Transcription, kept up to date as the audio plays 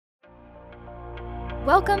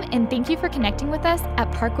Welcome and thank you for connecting with us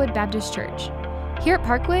at Parkwood Baptist Church. Here at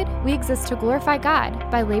Parkwood, we exist to glorify God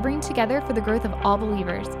by laboring together for the growth of all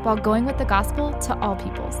believers while going with the gospel to all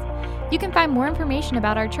peoples. You can find more information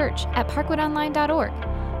about our church at parkwoodonline.org.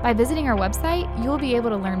 By visiting our website, you will be able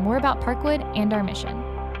to learn more about Parkwood and our mission.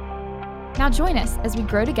 Now join us as we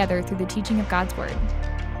grow together through the teaching of God's Word.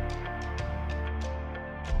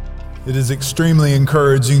 It is extremely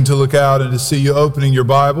encouraging to look out and to see you opening your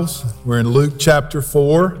Bibles. We're in Luke chapter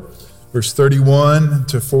 4, verse 31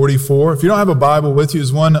 to 44. If you don't have a Bible with you,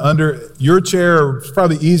 there's one under your chair. It's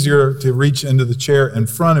probably easier to reach into the chair in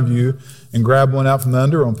front of you and grab one out from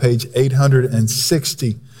under on page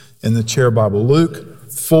 860 in the chair Bible. Luke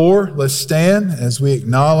 4, let's stand as we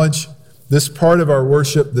acknowledge this part of our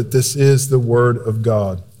worship, that this is the Word of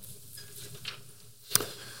God.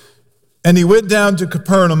 And he went down to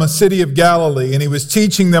Capernaum, a city of Galilee, and he was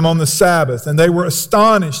teaching them on the Sabbath. And they were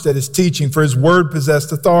astonished at his teaching, for his word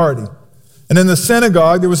possessed authority. And in the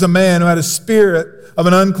synagogue there was a man who had a spirit of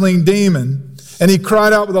an unclean demon. And he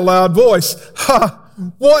cried out with a loud voice,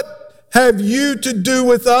 "What have you to do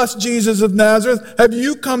with us, Jesus of Nazareth? Have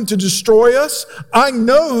you come to destroy us? I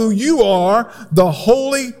know who you are, the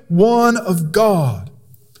Holy One of God."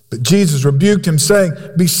 But Jesus rebuked him, saying,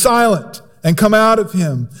 "Be silent and come out of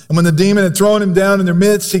him." And when the demon had thrown him down in their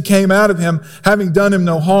midst, he came out of him, having done him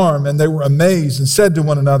no harm. And they were amazed and said to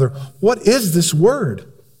one another, "What is this word?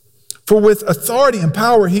 For with authority and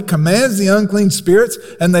power he commands the unclean spirits,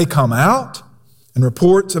 and they come out." And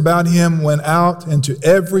reports about him went out into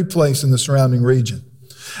every place in the surrounding region.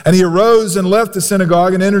 And he arose and left the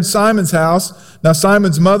synagogue and entered Simon's house. Now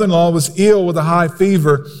Simon's mother-in-law was ill with a high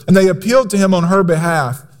fever, and they appealed to him on her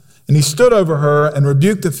behalf. And he stood over her and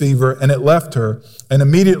rebuked the fever, and it left her. And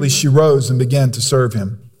immediately she rose and began to serve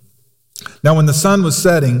him. Now when the sun was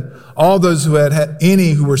setting, all those who had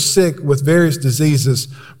any who were sick with various diseases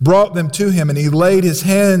brought them to him, and he laid his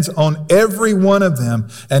hands on every one of them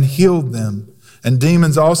and healed them. And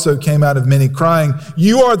demons also came out of many, crying,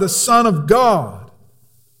 "You are the Son of God."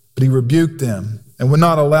 But he rebuked them and would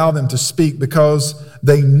not allow them to speak, because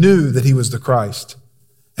they knew that he was the Christ.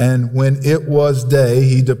 And when it was day,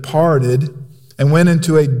 he departed and went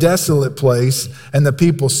into a desolate place, and the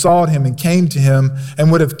people sought him and came to him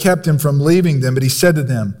and would have kept him from leaving them. But he said to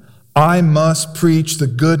them, "I must preach the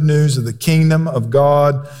good news of the kingdom of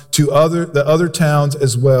God to the other towns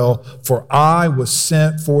as well, for I was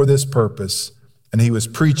sent for this purpose." And he was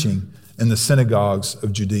preaching in the synagogues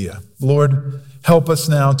of Judea. Lord, help us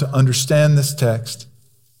now to understand this text,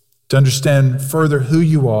 to understand further who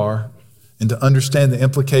you are, and to understand the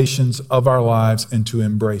implications of our lives and to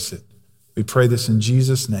embrace it. We pray this in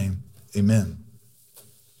Jesus' name. Amen.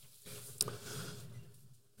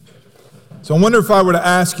 So I wonder if I were to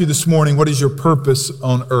ask you this morning, what is your purpose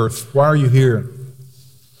on earth? Why are you here?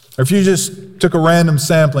 Or if you just took a random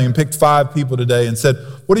sampling and picked 5 people today and said,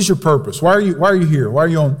 what is your purpose? Why are you here? Why are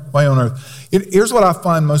you on earth? Here's what I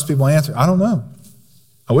find most people answer. I don't know.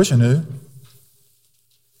 I wish I knew.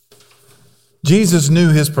 Jesus knew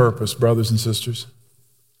his purpose, brothers and sisters.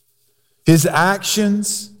 His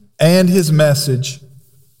actions and his message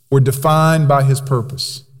were defined by his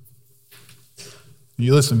purpose.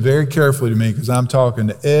 You listen very carefully to me, because I'm talking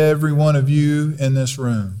to every one of you in this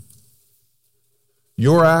room.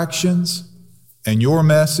 Your actions and your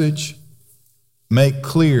message make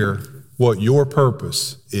clear what your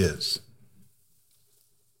purpose is.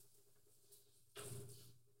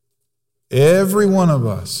 Every one of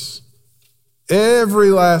us,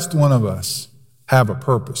 every last one of us have a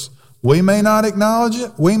purpose. We may not acknowledge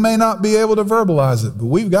it. We may not be able to verbalize it, but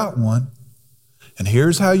we've got one. And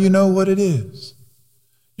here's how you know what it is.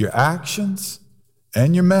 Your actions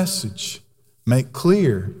and your message make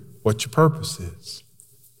clear what your purpose is.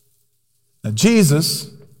 Now, Jesus,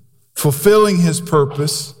 fulfilling his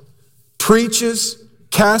purpose, preaches,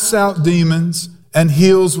 casts out demons, and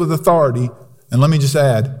heals with authority. And let me just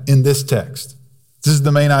add, in this text. This is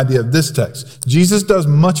the main idea of this text. Jesus does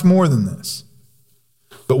much more than this.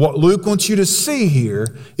 But what Luke wants you to see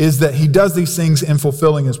here is that he does these things in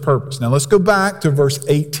fulfilling his purpose. Now let's go back to verse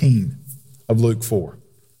 18 of Luke 4.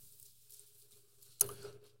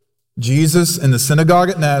 Jesus in the synagogue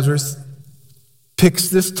at Nazareth picks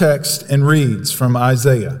this text and reads from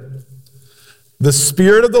Isaiah. "The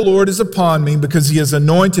Spirit of the Lord is upon me, because he has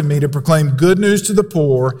anointed me to proclaim good news to the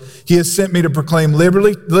poor. He has sent me to proclaim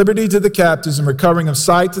liberty to the captives and recovering of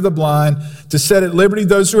sight to the blind, to set at liberty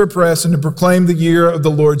those who are oppressed, and to proclaim the year of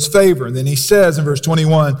the Lord's favor." And then he says in verse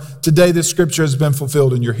 21, "Today this scripture has been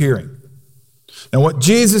fulfilled in your hearing." Now what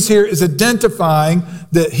Jesus here is identifying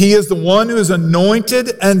that he is the one who is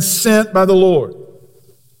anointed and sent by the Lord.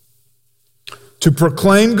 to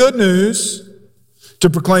proclaim good news, to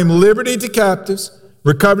proclaim liberty to captives,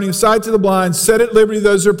 recovering of sight to the blind, set at liberty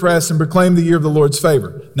those who are oppressed, and proclaim the year of the Lord's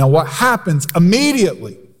favor. Now what happens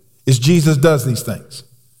immediately is Jesus does these things.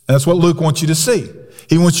 And that's what Luke wants you to see.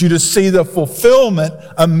 He wants you to see the fulfillment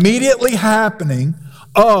immediately happening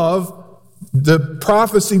of the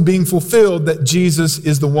prophecy being fulfilled that Jesus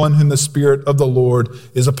is the one whom the Spirit of the Lord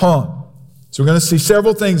is upon. So we're going to see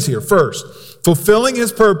several things here. First, fulfilling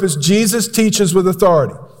his purpose, Jesus teaches with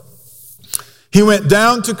authority. He went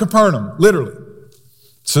down to Capernaum, literally.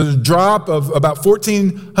 So the drop of about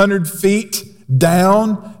 1,400 feet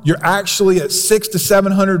down, you're actually at 600 to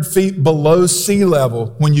 700 feet below sea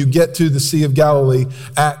level when you get to the Sea of Galilee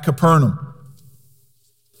at Capernaum.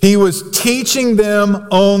 He was teaching them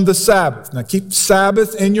on the Sabbath. Now keep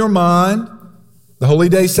Sabbath in your mind, the holy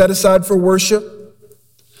day set aside for worship.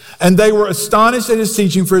 And they were astonished at his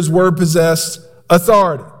teaching, for his word possessed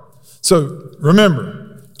authority. So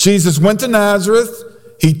remember, Jesus went to Nazareth.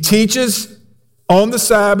 He teaches on the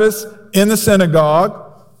Sabbath in the synagogue.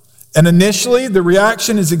 And initially, the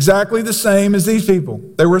reaction is exactly the same as these people.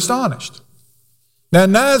 They were astonished. Now,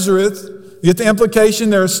 in Nazareth, you get the implication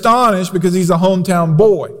they're astonished because he's a hometown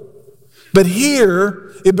boy. But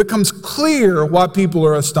here, it becomes clear why people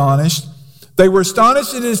are astonished. They were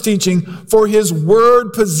astonished at his teaching, for his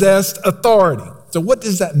word possessed authority. So what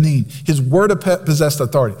does that mean? His word possessed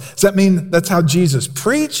authority. Does that mean that's how Jesus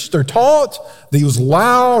preached or taught? That he was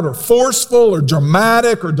loud or forceful or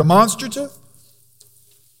dramatic or demonstrative?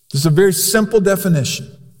 This is a very simple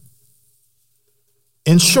definition.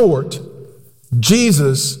 In short,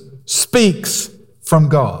 Jesus speaks from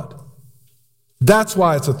God. That's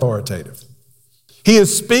why it's authoritative. He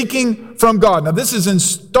is speaking from God. Now, this is in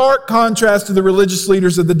stark contrast to the religious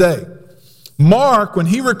leaders of the day. Mark, when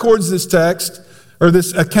he records this text, or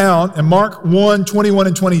this account, in Mark 1, 21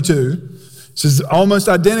 and 22, says almost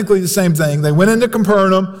identically the same thing. They went into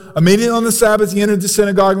Capernaum. Immediately on the Sabbath, he entered the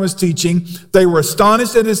synagogue and was teaching. They were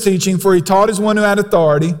astonished at his teaching, for he taught as one who had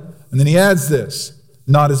authority. And then he adds this,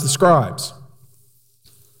 not as the scribes.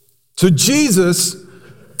 So Jesus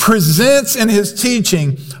presents in his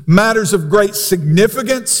teaching matters of great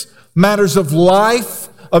significance, matters of life,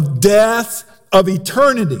 of death, of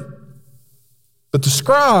eternity. But the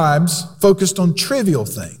scribes focused on trivial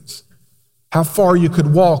things. How far you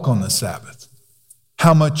could walk on the Sabbath,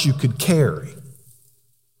 how much you could carry,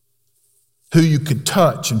 who you could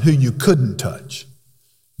touch and who you couldn't touch.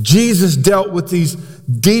 Jesus dealt with these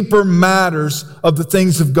deeper matters of the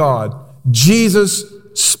things of God. Jesus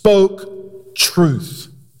spoke truth.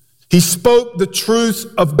 He spoke the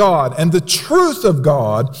truth of God, and the truth of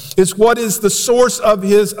God is what is the source of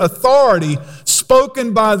his authority,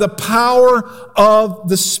 spoken by the power of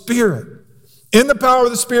the Spirit. In the power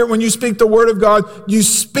of the Spirit, when you speak the word of God, you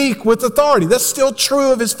speak with authority. That's still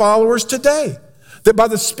true of his followers today. That by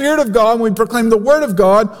the Spirit of God, when we proclaim the word of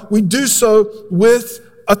God, we do so with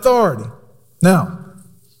authority. Now,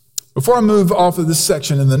 before I move off of this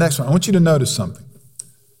section and the next one, I want you to notice something.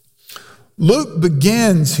 Luke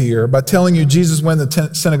begins here by telling you Jesus went to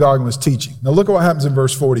the synagogue and was teaching. Now look at what happens in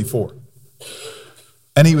verse 44.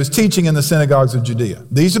 And he was teaching in the synagogues of Judea.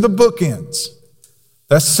 These are the bookends.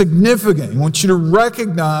 That's significant. I want you to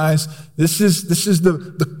recognize this is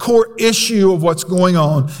the core issue of what's going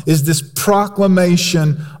on, is this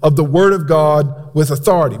proclamation of the word of God with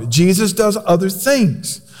authority. But Jesus does other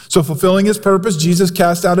things. So fulfilling his purpose, Jesus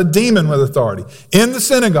cast out a demon with authority in the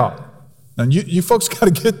synagogue. Now you folks got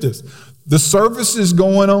to get this. The service is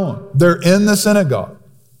going on. They're in the synagogue.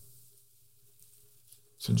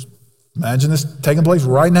 So just imagine this taking place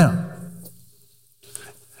right now.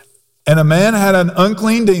 And a man had an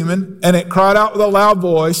unclean demon, and it cried out with a loud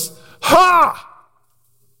voice, "Ha!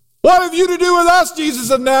 What have you to do with us,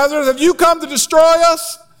 Jesus of Nazareth? Have you come to destroy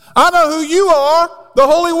us? I know who you are, the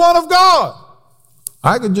Holy One of God."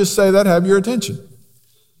 I could just say that, have your attention.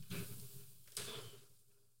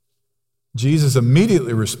 Jesus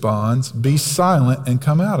immediately responds, "Be silent and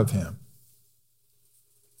come out of him."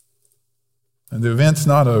 And the event's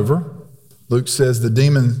not over. Luke says the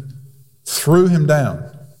demon threw him down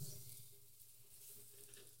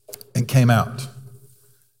and came out.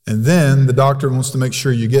 And then the doctor wants to make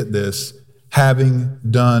sure you get this, having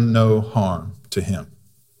done no harm to him.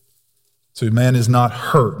 So the man is not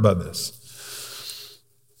hurt by this.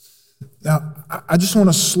 Now, I just want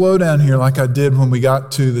to slow down here like I did when we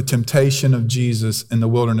got to the temptation of Jesus in the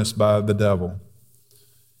wilderness by the devil.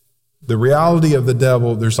 The reality of the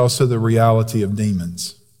devil, there's also the reality of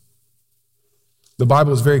demons. The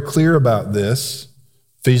Bible is very clear about this.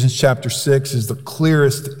 Ephesians chapter 6 is the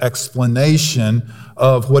clearest explanation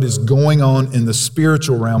of what is going on in the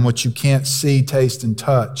spiritual realm, what you can't see, taste, and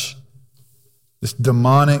touch. This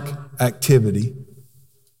demonic activity.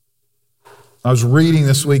 I was reading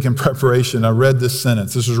this week in preparation. I read this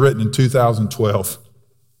sentence. This was written in 2012.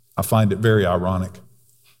 I find it very ironic.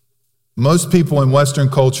 Most people in Western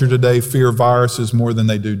culture today fear viruses more than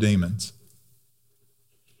they do demons.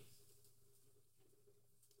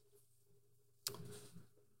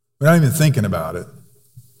 We're not even thinking about it.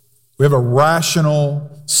 We have a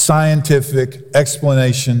rational, scientific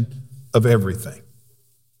explanation of everything.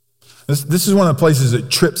 This is one of the places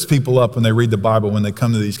that trips people up when they read the Bible, when they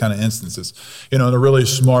come to these kind of instances. And a really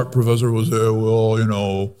smart professor will say,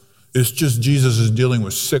 well, it's just Jesus is dealing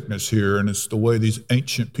with sickness here, and it's the way these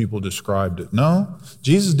ancient people described it. No,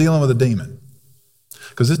 Jesus is dealing with a demon,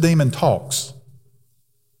 because this demon talks.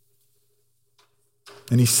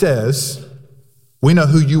 And he says, we know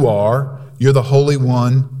who you are. You're the Holy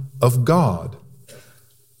One of God.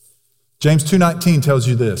 James 2:19 tells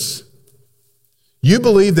you this. You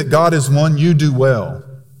believe that God is one, you do well.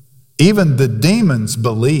 Even the demons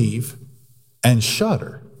believe and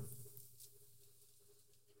shudder.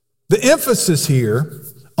 The emphasis here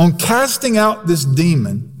on casting out this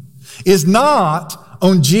demon is not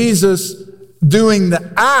on Jesus doing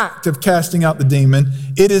the act of casting out the demon.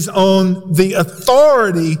 It is on the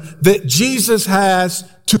authority that Jesus has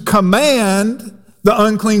to command the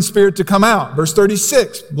unclean spirit to come out. Verse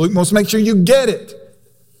 36, Luke wants to make sure you get it.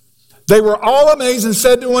 They were all amazed and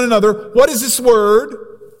said to one another, what is this word?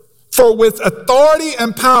 For with authority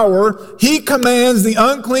and power, he commands the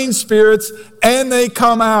unclean spirits and they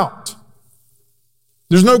come out.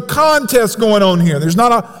 There's no contest going on here. There's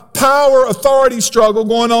not a power-authority struggle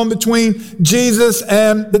going on between Jesus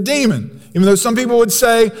and the demon. Even though some people would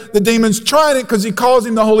say the demon's trying it because he calls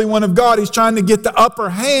him the Holy One of God. He's trying to get the upper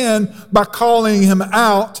hand by calling him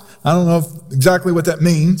out. I don't know exactly what that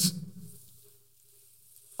means.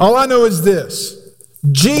 All I know is this.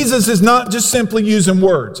 Jesus is not just simply using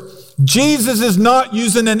words. Jesus is not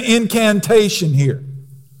using an incantation here.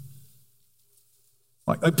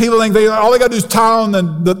 Like people think all they got to do is tie on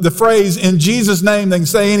the phrase, in Jesus' name, they can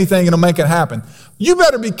say anything and it'll make it happen. You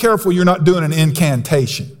better be careful you're not doing an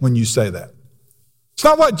incantation when you say that. It's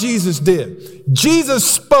not what Jesus did. Jesus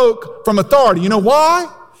spoke from authority. You know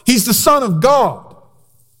why? He's the Son of God.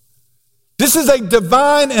 This is a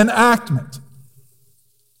divine enactment.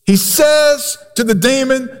 He says to the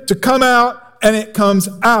demon to come out, and it comes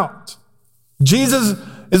out. Jesus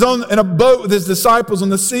is in a boat with his disciples on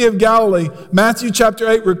the Sea of Galilee. Matthew chapter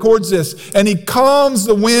 8 records this. And he calms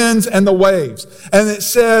the winds and the waves. And it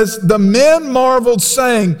says, the men marveled,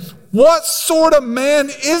 saying, what sort of man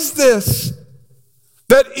is this,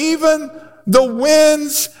 that even the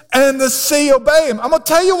winds and the sea obey him? I'm going to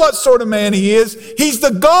tell you what sort of man he is. He's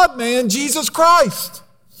the God-man, Jesus Christ.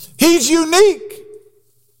 He's unique.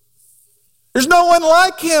 There's no one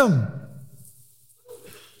like him.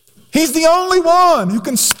 He's the only one who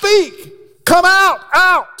can speak. Come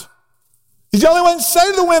out. He's the only one to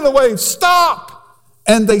say to the wind and the waves, stop.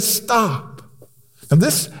 And they stop. And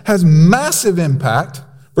this has massive impact.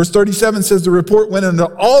 Verse 37 says the report went into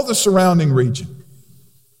all the surrounding region.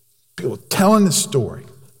 People telling the story.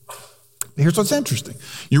 Here's what's interesting.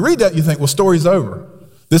 You read that, you think, well, story's over.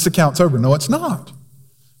 This account's over. No, it's not.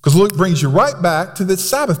 Because Luke brings you right back to this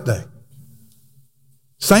Sabbath day.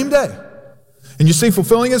 Same day. And you see,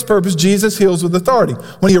 fulfilling his purpose, Jesus heals with authority.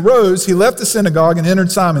 When he arose, he left the synagogue and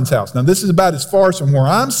entered Simon's house. Now, this is about as far from where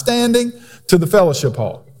I'm standing to the fellowship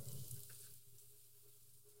hall.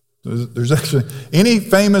 There's actually any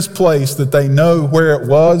famous place that they know where it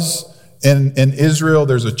was in Israel,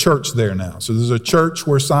 there's a church there now. So there's a church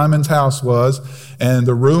where Simon's house was, and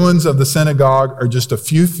the ruins of the synagogue are just a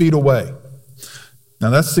few feet away. Now,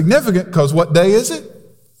 that's significant because what day is it?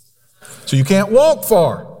 So you can't walk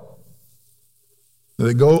far.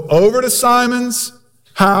 They go over to Simon's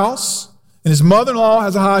house, and his mother-in-law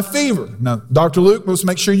has a high fever. Now, Dr. Luke must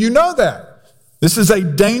make sure you know that. This is a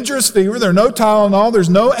dangerous fever. There's no Tylenol. There's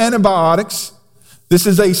no antibiotics. This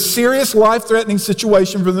is a serious life-threatening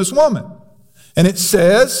situation for this woman. And it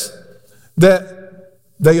says that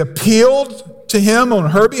they appealed to him on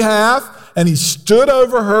her behalf, and he stood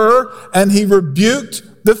over her, and he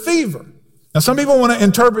rebuked the fever. Now, some people want to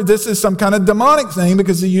interpret this as some kind of demonic thing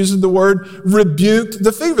because he uses the word rebuked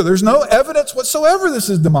the fever. There's no evidence whatsoever this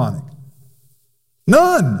is demonic.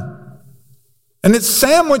 None. And it's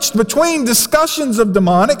sandwiched between discussions of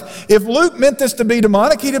demonic. If Luke meant this to be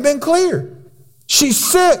demonic, he'd have been clear. She's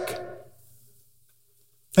sick.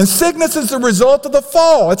 And sickness is the result of the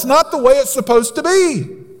fall. It's not the way it's supposed to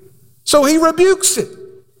be. So he rebukes it.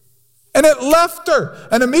 And it left her.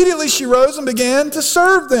 And immediately she rose and began to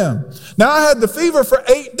serve them. Now I had the fever for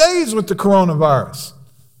 8 days with the coronavirus.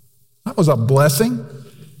 That was a blessing.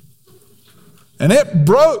 And it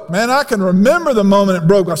broke, man. I can remember the moment it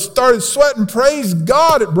broke. I started sweating. Praise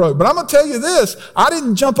God it broke. But I'm going to tell you this. I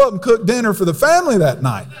didn't jump up and cook dinner for the family that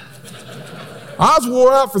night. I was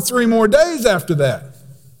wore out for 3 more days after that.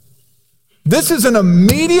 This is an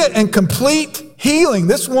immediate and complete healing.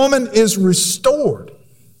 This woman is restored.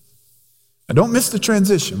 Now don't miss the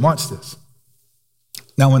transition. Watch this.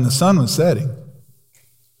 Now when the sun was setting,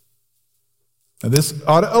 now this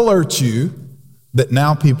ought to alert you that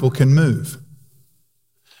now people can move.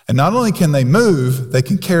 And not only can they move, they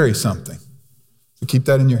can carry something. So keep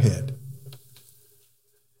that in your head.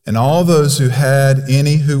 And all those who had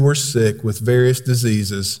any who were sick with various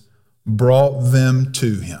diseases brought them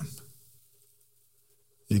to him.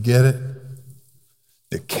 You get it?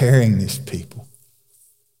 They're carrying these people.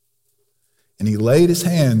 And he laid his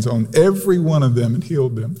hands on every one of them and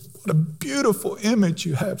healed them. What a beautiful image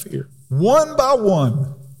you have here. One by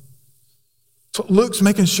one. So Luke's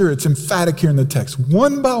making sure it's emphatic here in the text.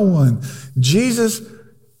 One by one, Jesus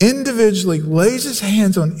individually lays his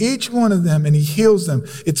hands on each one of them and he heals them.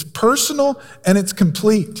 It's personal and it's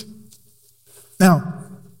complete. Now,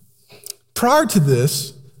 prior to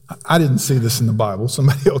this, I didn't see this in the Bible.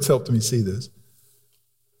 Somebody else helped me see this.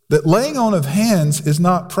 That laying on of hands is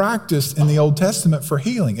not practiced in the Old Testament for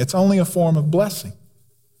healing. It's only a form of blessing.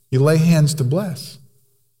 You lay hands to bless.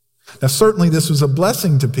 Now, certainly this was a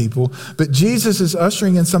blessing to people, but Jesus is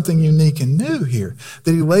ushering in something unique and new here,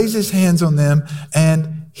 that he lays his hands on them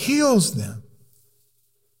and heals them.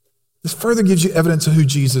 This further gives you evidence of who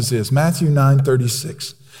Jesus is. Matthew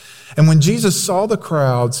 9:36. And when Jesus saw the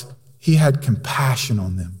crowds, he had compassion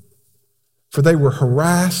on them, for they were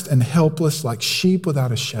harassed and helpless like sheep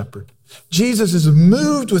without a shepherd. Jesus is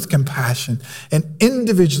moved with compassion, and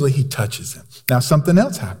individually he touches them. Now, something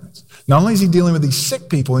else happens. Not only is he dealing with these sick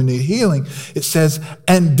people who need healing, it says,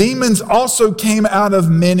 and demons also came out of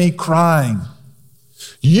many crying,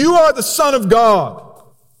 "You are the Son of God."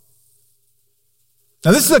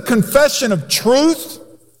 Now, this is a confession of truth,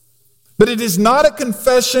 but it is not a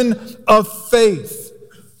confession of faith.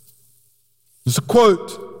 There's a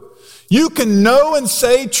quote, "You can know and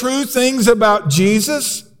say true things about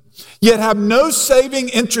Jesus, yet have no saving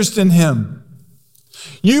interest in him.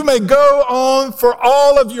 You may go on for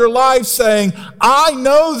all of your life saying, I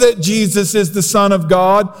know that Jesus is the Son of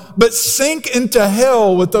God, but sink into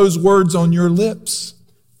hell with those words on your lips."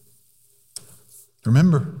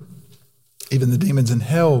 Remember, even the demons in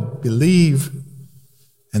hell believe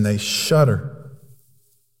and they shudder.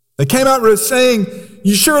 They came out saying,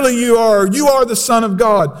 surely you are the Son of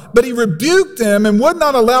God. But he rebuked them and would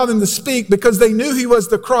not allow them to speak because they knew he was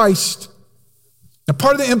the Christ. Now,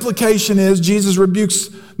 part of the implication is Jesus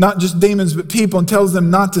rebukes not just demons but people and tells them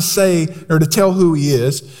not to say or to tell who he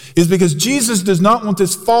is because Jesus does not want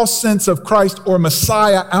this false sense of Christ or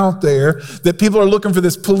Messiah out there, that people are looking for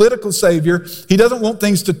this political savior. He doesn't want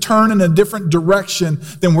things to turn in a different direction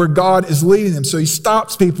than where God is leading them. So he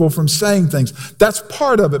stops people from saying things. That's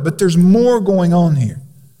part of it, but there's more going on here.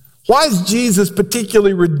 Why is Jesus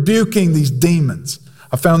particularly rebuking these demons?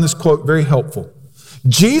 I found this quote very helpful.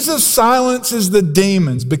 Jesus silences the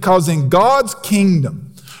demons because in God's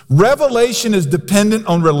kingdom, revelation is dependent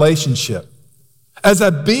on relationship. As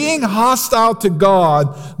a being hostile to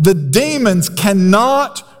God, the demons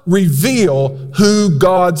cannot reveal who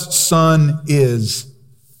God's Son is.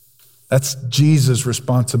 That's Jesus'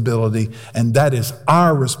 responsibility, and that is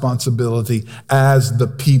our responsibility as the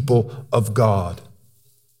people of God.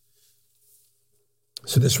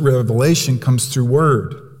 So this revelation comes through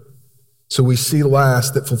word. So we see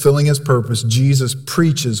last that fulfilling his purpose, Jesus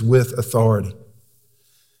preaches with authority.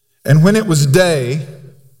 And when it was day,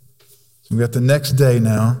 so we got the next day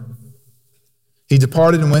now, he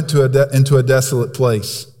departed and went into a desolate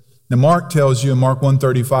place. Now Mark tells you in Mark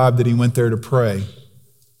 1:35 that he went there to pray.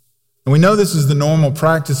 And we know this is the normal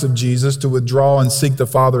practice of Jesus, to withdraw and seek the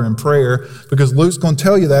Father in prayer, because Luke's going to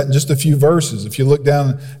tell you that in just a few verses. If you look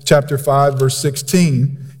down chapter 5, verse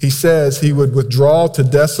 16, he says he would withdraw to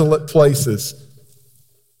desolate places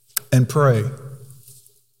and pray.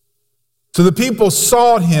 So the people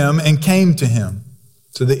sought him and came to him.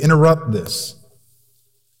 So they interrupt this.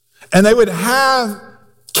 And they would have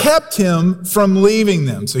kept him from leaving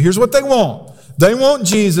them. So here's what they want. They want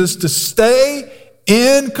Jesus to stay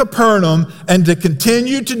in Capernaum and to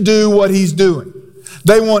continue to do what he's doing.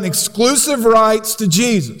 They want exclusive rights to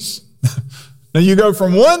Jesus. Now you go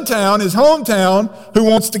from one town, his hometown, who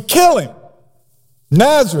wants to kill him.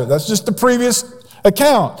 Nazareth, that's just the previous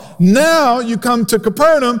account. Now you come to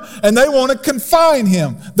Capernaum and they want to confine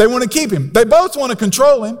him. They want to keep him. They both want to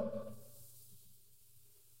control him.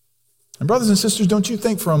 And brothers and sisters, don't you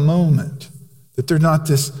think for a moment that there's not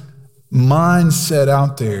this mindset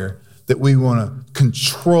out there that we want to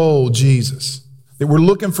control Jesus, that we're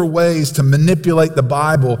looking for ways to manipulate the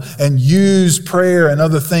Bible and use prayer and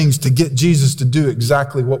other things to get Jesus to do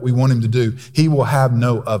exactly what we want him to do. He will have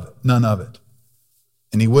none of it.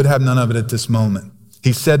 And he would have none of it at this moment.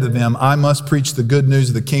 He said to them, I must preach the good news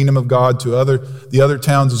of the kingdom of God to the other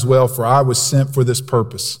towns as well, for I was sent for this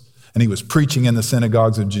purpose. And he was preaching in the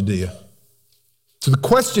synagogues of Judea. So the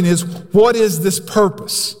question is, what is this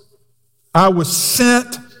purpose? I was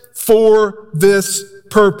sent for this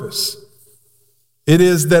purpose. It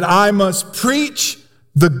is that I must preach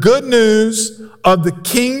the good news of the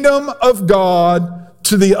kingdom of God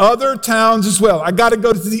to the other towns as well. I got to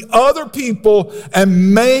go to the other people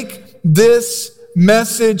and make this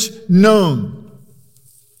message known.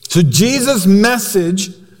 So Jesus' message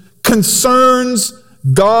concerns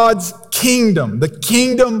God's kingdom, the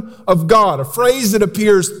kingdom of God, a phrase that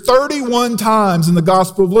appears 31 times in the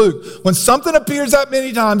Gospel of Luke. When something appears that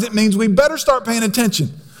many times, it means we better start paying attention.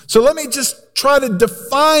 So let me just try to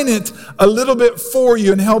define it a little bit for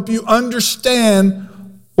you and help you understand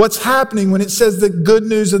what's happening when it says the good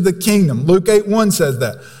news of the kingdom. Luke 8:1 says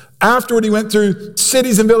that. Afterward, he went through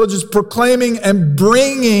cities and villages proclaiming and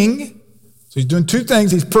bringing. So he's doing two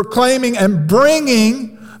things. He's proclaiming and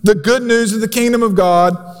bringing the good news of the kingdom of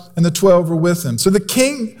God, and the 12 were with him. So the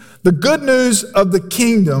good news of the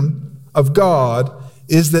kingdom of God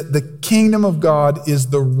is that the kingdom of God is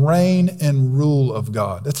the reign and rule of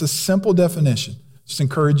God. That's a simple definition. Just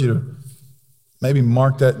encourage you to maybe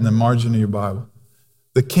mark that in the margin of your Bible.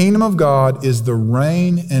 The kingdom of God is the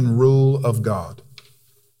reign and rule of God.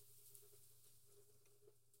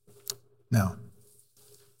 Now,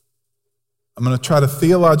 I'm going to try to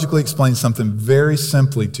theologically explain something very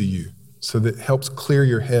simply to you so that it helps clear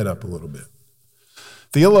your head up a little bit.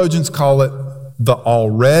 Theologians call it the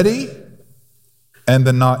already and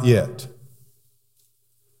the not yet.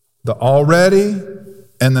 The already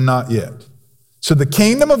and the not yet. So the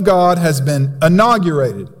kingdom of God has been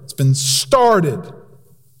inaugurated. It's been started.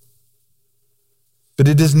 But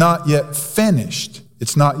it is not yet finished.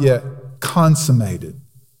 It's not yet consummated.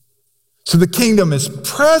 So the kingdom is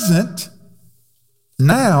present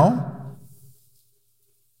now,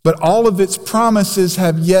 but all of its promises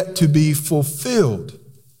have yet to be fulfilled.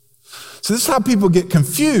 So this is how people get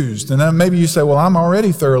confused. And then maybe you say, well, I'm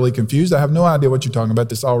already thoroughly confused. I have no idea what you're talking about,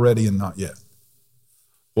 this already and not yet.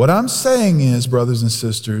 What I'm saying is, brothers and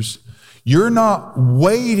sisters, you're not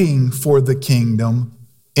waiting for the kingdom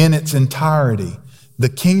in its entirety. The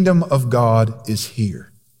kingdom of God is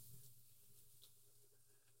here.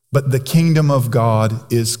 But the kingdom of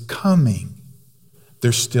God is coming.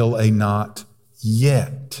 There's still a not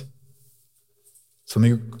yet. So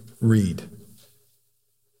let me read.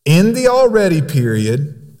 In the already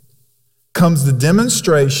period comes the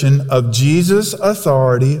demonstration of Jesus'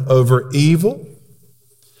 authority over evil,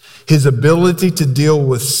 his ability to deal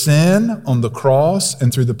with sin on the cross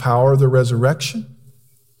and through the power of the resurrection,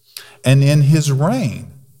 and in his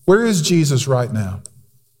reign. Where is Jesus right now?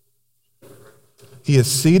 He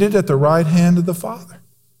is seated at the right hand of the Father.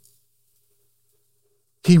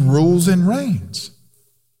 He rules and reigns.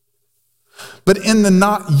 But in the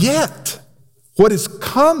not yet, what is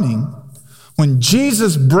coming when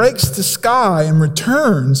Jesus breaks the sky and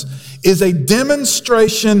returns is a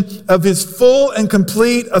demonstration of his full and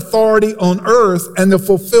complete authority on earth and the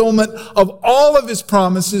fulfillment of all of his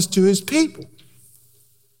promises to his people.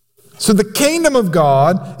 So the kingdom of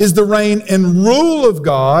God is the reign and rule of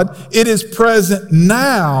God. It is present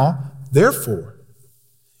now. Therefore,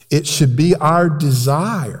 it should be our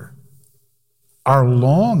desire, our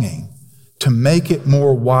longing to make it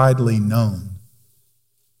more widely known.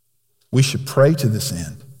 We should pray to this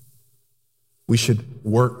end. We should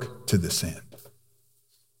work to this end.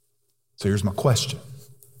 So here's my question.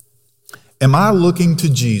 Am I looking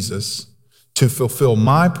to Jesus to fulfill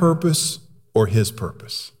my purpose or his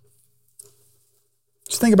purpose?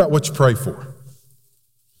 Just think about what you pray for.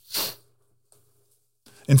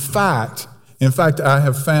 In fact, I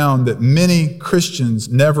have found that many Christians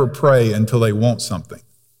never pray until they want something.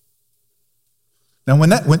 Now,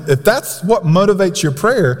 if that's what motivates your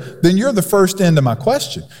prayer, then you're the first end of my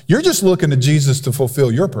question. You're just looking to Jesus to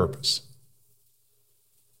fulfill your purpose.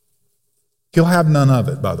 He'll have none of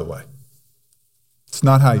it, by the way. It's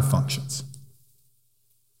not how he functions.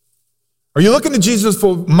 Are you looking to Jesus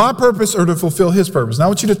for my purpose or to fulfill his purpose? Now I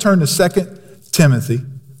want you to turn to 2 Timothy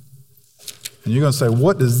And you're going to say,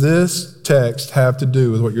 what does this text have to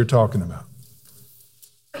do with what you're talking about?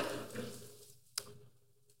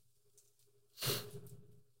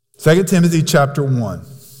 Second Timothy chapter 1.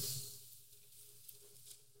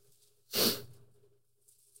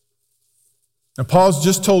 Now, Paul's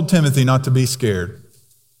just told Timothy not to be scared.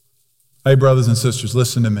 Hey, brothers and sisters,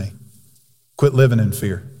 listen to me. Quit living in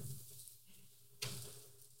fear.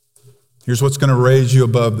 Here's what's going to raise you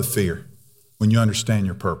above the fear when you understand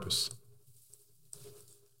your purpose.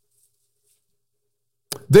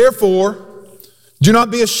 Therefore, do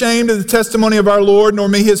not be ashamed of the testimony of our Lord, nor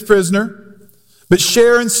me his prisoner, but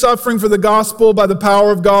share in suffering for the gospel by the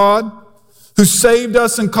power of God, who saved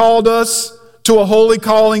us and called us to a holy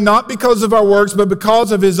calling, not because of our works, but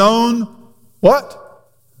because of his own, what?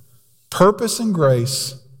 Purpose and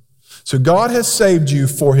grace. So God has saved you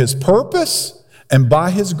for his purpose and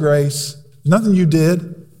by his grace. Nothing you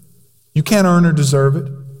did. You can't earn or deserve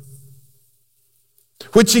it.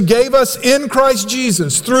 Which he gave us in Christ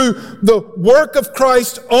Jesus through the work of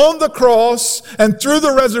Christ on the cross and through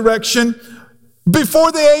the resurrection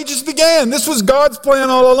before the ages began. This was God's plan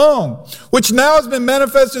all along, which now has been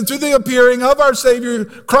manifested through the appearing of our Savior,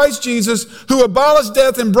 Christ Jesus, who abolished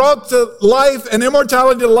death and brought to life and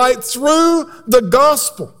immortality to light through the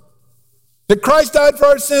gospel. That Christ died for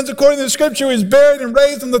our sins according to the Scripture, he was buried and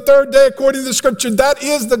raised on the third day according to the Scripture. That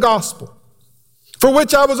is the gospel, for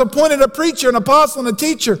which I was appointed a preacher, an apostle, and a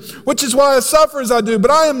teacher, which is why I suffer as I do.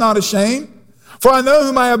 But I am not ashamed, for I know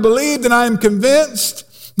whom I have believed, and I am convinced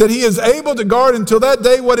that he is able to guard until that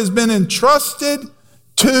day what has been entrusted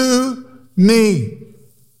to me.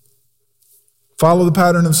 Follow the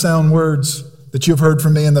pattern of sound words that you have heard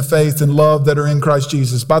from me in the faith and love that are in Christ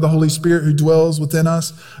Jesus. By the Holy Spirit who dwells within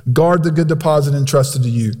us, guard the good deposit entrusted to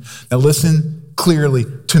you. Now listen clearly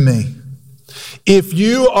to me. If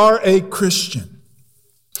you are a Christian,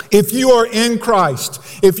 if you are in Christ,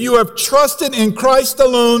 if you have trusted in Christ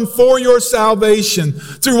alone for your salvation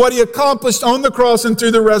through what he accomplished on the cross and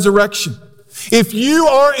through the resurrection, if you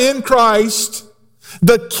are in Christ,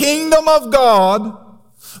 the kingdom of God,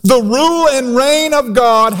 the rule and reign of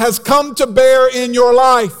God has come to bear in your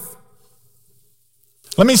life.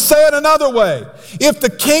 Let me say it another way. If the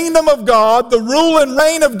kingdom of God, the rule and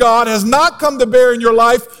reign of God has not come to bear in your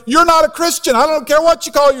life, you're not a Christian. I don't care what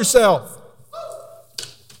you call yourself.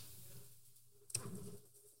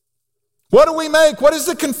 What do we make? What is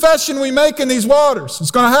the confession we make in these waters?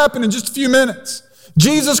 It's going to happen in just a few minutes.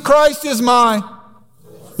 Jesus Christ is my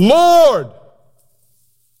Lord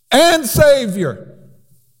and Savior.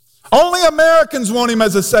 Only Americans want him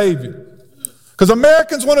as a Savior, because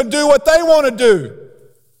Americans want to do what they want to do.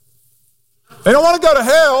 They don't want to go to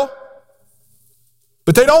hell,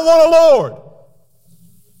 but they don't want a Lord.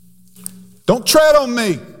 Don't tread on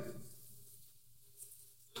me.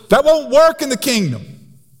 That won't work in the kingdom.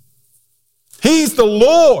 He's the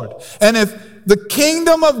Lord. And if the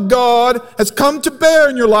kingdom of God has come to bear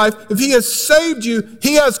in your life, if he has saved you,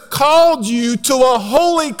 he has called you to a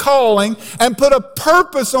holy calling and put a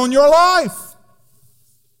purpose on your life.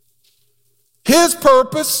 His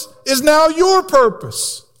purpose is now your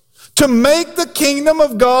purpose, to make the kingdom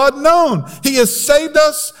of God known. He has saved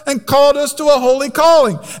us and called us to a holy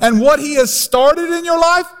calling. And what he has started in your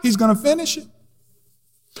life, he's going to finish it.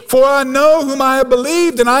 For I know whom I have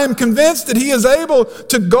believed, and I am convinced that he is able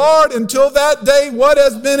to guard until that day what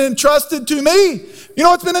has been entrusted to me. You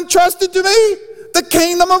know what's been entrusted to me? The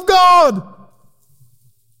kingdom of God.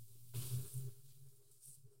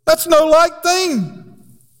 That's no light thing.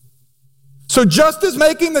 So just as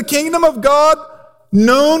making the kingdom of God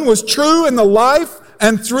known was true in the life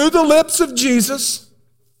and through the lips of Jesus,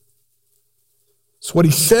 it's what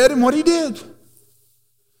he said and what he did.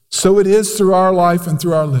 So it is through our life and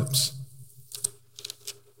through our lips.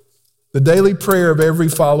 The daily prayer of every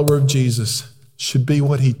follower of Jesus should be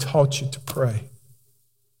what he taught you to pray.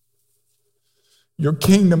 Your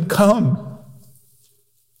kingdom come.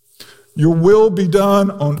 Your will be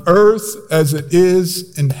done on earth as it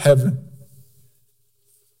is in heaven.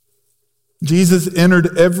 Jesus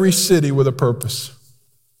entered every city with a purpose.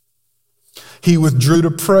 He withdrew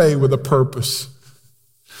to pray with a purpose.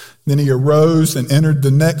 Then he arose and entered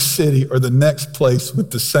the next city or the next place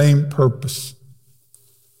with the same purpose.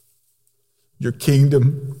 Your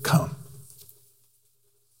kingdom come.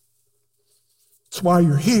 That's why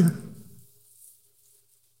you're here.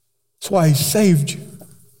 That's why he saved you.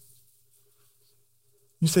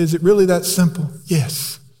 You say, is it really that simple?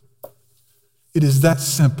 Yes. It is that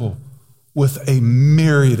simple with a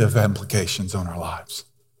myriad of implications on our lives.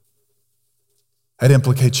 That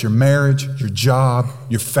implicates your marriage, your job,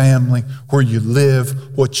 your family, where you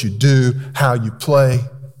live, what you do, how you play.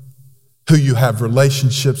 who you have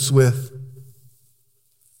relationships with.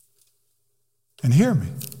 And hear me.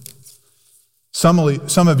 Some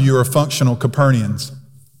of you are functional Copernicans.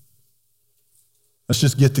 Let's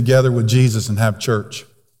just get together with Jesus and have church.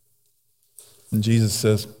 And Jesus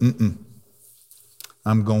says,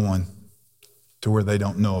 I'm going to where they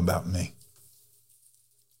don't know about me.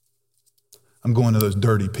 I'm going to those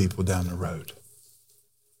dirty people down the road.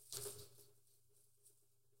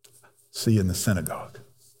 See you in the synagogue.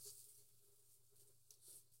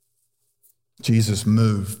 Jesus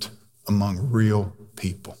moved among real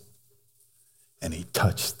people, and he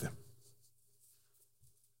touched them.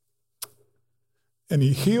 And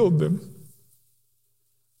he healed them.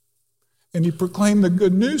 And he proclaimed the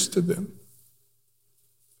good news to them.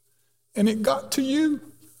 And it got to you.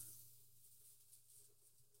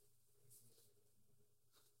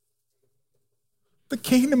 The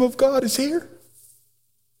kingdom of God is here.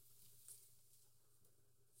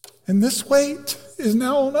 And this weight is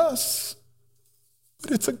now on us.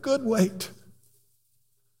 But it's a good weight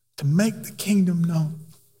to make the kingdom known.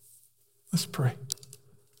 Let's pray.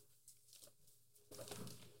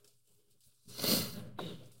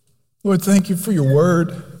 Lord, thank you for your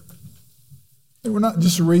word. We're not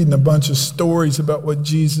just reading a bunch of stories about what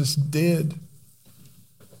Jesus did.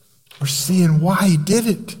 We're seeing why he did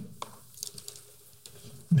it,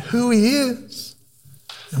 and who he is,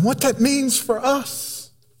 and what that means for us.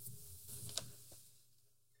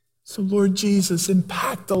 So, Lord Jesus,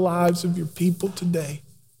 impact the lives of your people today.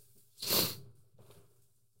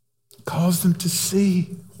 Cause them to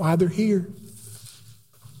see why they're here.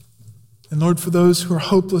 And Lord, for those who are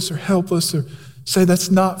hopeless or helpless or say, that's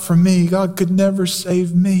not for me, God could never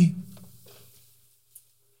save me.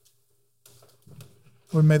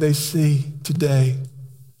 Lord, may they see today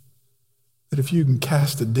that if you can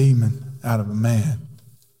cast a demon out of a man,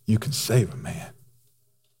 you can save a man.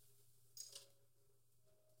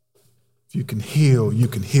 If you can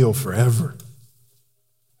heal forever.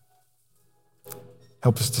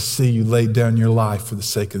 Help us to see you lay down your life for the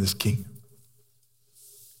sake of this kingdom.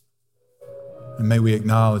 And may we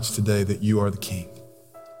acknowledge today that you are the King.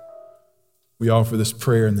 We offer this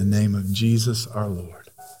prayer in the name of Jesus our Lord.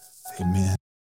 Amen.